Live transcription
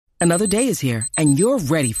Another day is here, and you're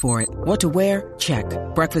ready for it. What to wear? Check.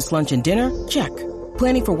 Breakfast, lunch, and dinner? Check.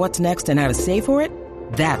 Planning for what's next and how to save for it?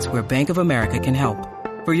 That's where Bank of America can help.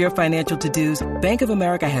 For your financial to-dos, Bank of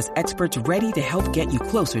America has experts ready to help get you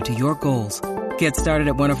closer to your goals. Get started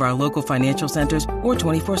at one of our local financial centers or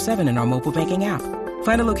 24/7 in our mobile banking app.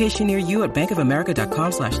 Find a location near you at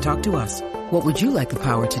bankofamerica.com/talktous. What would you like the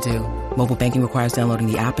power to do? Mobile banking requires downloading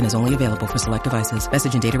the app and is only available for select devices.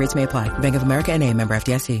 Message and data rates may apply. Bank of America N.A., member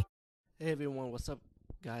FDIC. Hey everyone, what's up,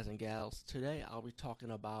 guys and gals? Today I'll be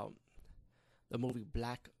talking about the movie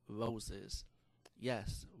Black Roses.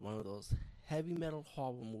 Yes, one of those heavy metal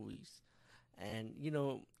horror movies. And, you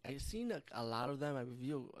know, I've seen a lot of them. I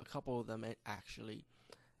reviewed a couple of them, actually.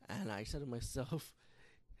 And I said to myself,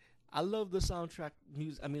 I love the soundtrack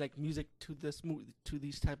music. I mean, like, music to this movie, to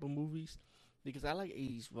these type of movies, because I like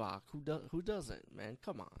 80s rock. Who doesn't, man?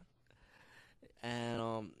 Come on.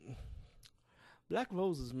 And Black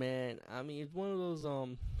Roses, man. I mean, it's one of those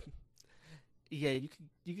yeah,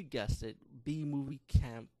 you could guess it. B movie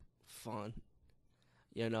camp fun.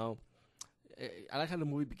 You know, I like how the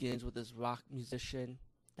movie begins with this rock musician,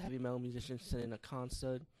 heavy metal musician, sitting in a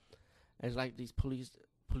concert, and it's like these police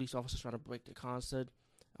officers trying to break the concert.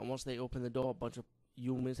 And once they open the door, a bunch of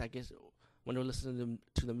humans, I guess, when they're listening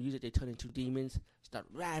to the music, they turn into demons, start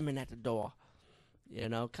ramming at the door. You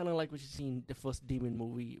know, kind of like what you seen in the first Demon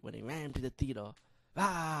movie when they ran to the theater.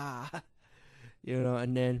 Ah! You know,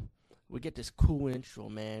 and then we get this cool intro,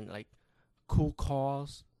 man. Like, cool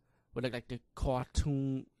cars with like the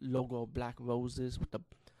cartoon logo of Black Roses with the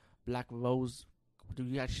black rose. Do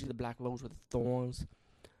you actually see the black rose with the thorns?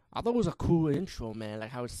 I thought it was a cool intro, man.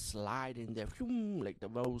 Like how it's sliding there. Like the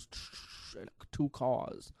rose, and two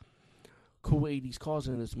cars. Cool 80s cars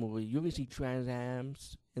in this movie. You can see Trans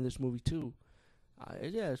Ams in this movie, too.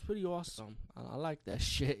 Yeah, it's pretty awesome. I like that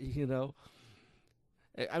shit, you know.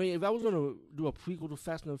 I mean, if I was gonna do a prequel to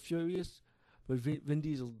Fast and the Furious with Vin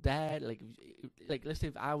Diesel's dad, like let's say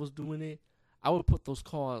if I was doing it, I would put those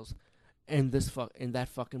cars in that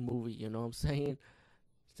fucking movie. You know what I'm saying?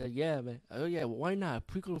 So yeah, man. Oh yeah, well, why not?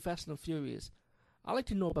 Prequel to Fast and the Furious. I like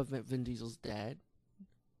to know about Vin Diesel's dad.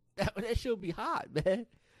 That should be hot, man.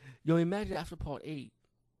 You know, imagine after Part 8.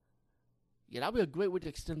 Yeah, that'd be a great way to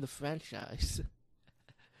extend the franchise.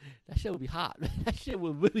 That shit would be hot. That shit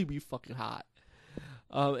would really be fucking hot.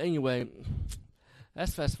 Anyway,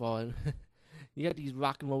 let's fast forward. You got these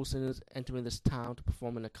rock and roll singers entering this town to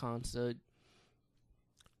perform in a concert.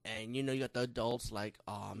 And, you know, you got the adults like,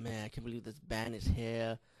 oh, man, I can't believe this band is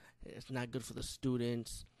here. It's not good for the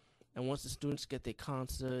students. And once the students get their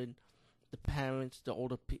concert, the parents, the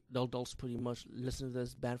adults pretty much listen to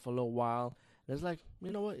this band for a little while. And it's like, you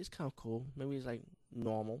know what, it's kind of cool. Maybe it's, like,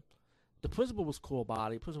 normal. The principal was cool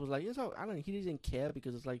about it. The principal was like, he didn't care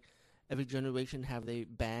because it's like every generation have their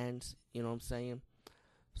bands, you know what I'm saying?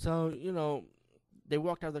 So, you know, they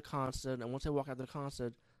walked out of the concert, and once they walked out of the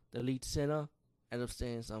concert, the lead singer ended up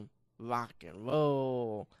saying some rock and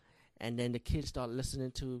roll. And then the kids start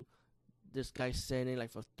listening to this guy singing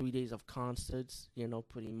like for 3 days of concerts, you know,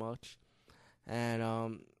 pretty much.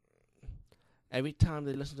 And every time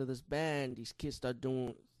they listen to this band, these kids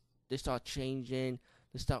they start changing.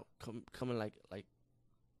 They start coming like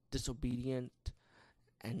disobedient,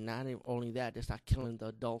 and not only that, they start killing the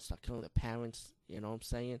adults, start killing the parents. You know what I'm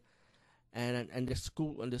saying? And the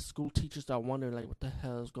school teachers start wondering like, what the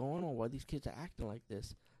hell is going on? Why these kids are acting like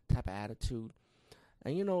this type of attitude?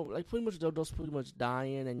 And you know, like pretty much the adults pretty much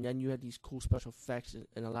dying, and then you had these cool special effects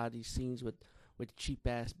in a lot of these scenes with cheap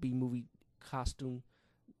ass B movie costume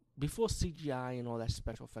before CGI and all that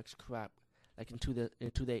special effects crap, like into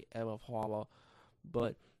the era of horror.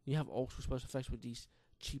 But you have also special effects with these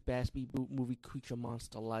cheap ass B movie creature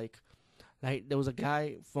monster like there was a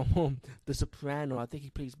guy from The Soprano. I think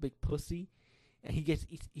he plays Big Pussy, and he gets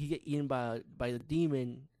eaten by the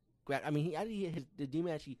demon. The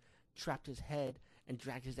demon actually trapped his head and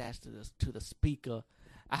dragged his ass to the speaker.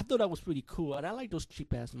 I thought that was pretty cool, and I like those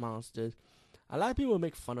cheap ass monsters. A lot of people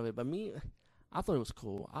make fun of it, but me, I thought it was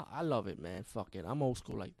cool. I love it, man. Fuck it, I'm old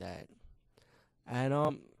school like that.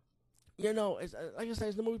 And you know, it's, like I said,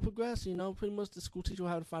 as the movie progressed, you know, pretty much the school teacher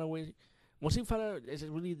will have to find a way. Once he found out it's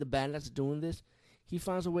really the band that's doing this, he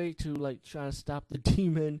finds a way to like try to stop the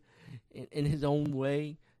demon in his own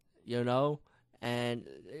way, you know. And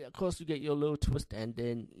of course, you get your little twist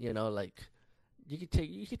ending, you know, like you could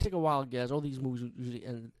take a wild guess. All these movies usually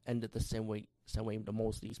ended the same way the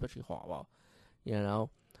mostly, especially horror, you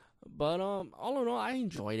know. But all in all, I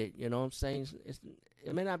enjoyed it. You know what I'm saying?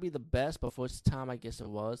 It may not be the best, but for its time, I guess it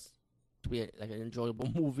was to be like an enjoyable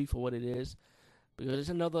movie for what it is. Because there's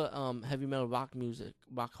another heavy metal rock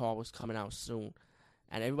horror was coming out soon,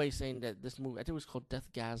 and everybody's saying that this movie, I think it was called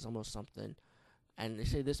Deathgasm or something, and they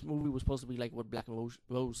say this movie was supposed to be like what Black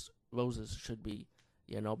Roses should be.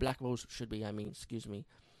 Black Rose should be. I mean, excuse me.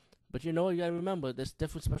 But you gotta remember, there's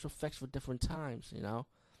different special effects for different times.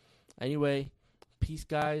 Anyway, peace,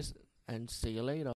 guys, and see you later.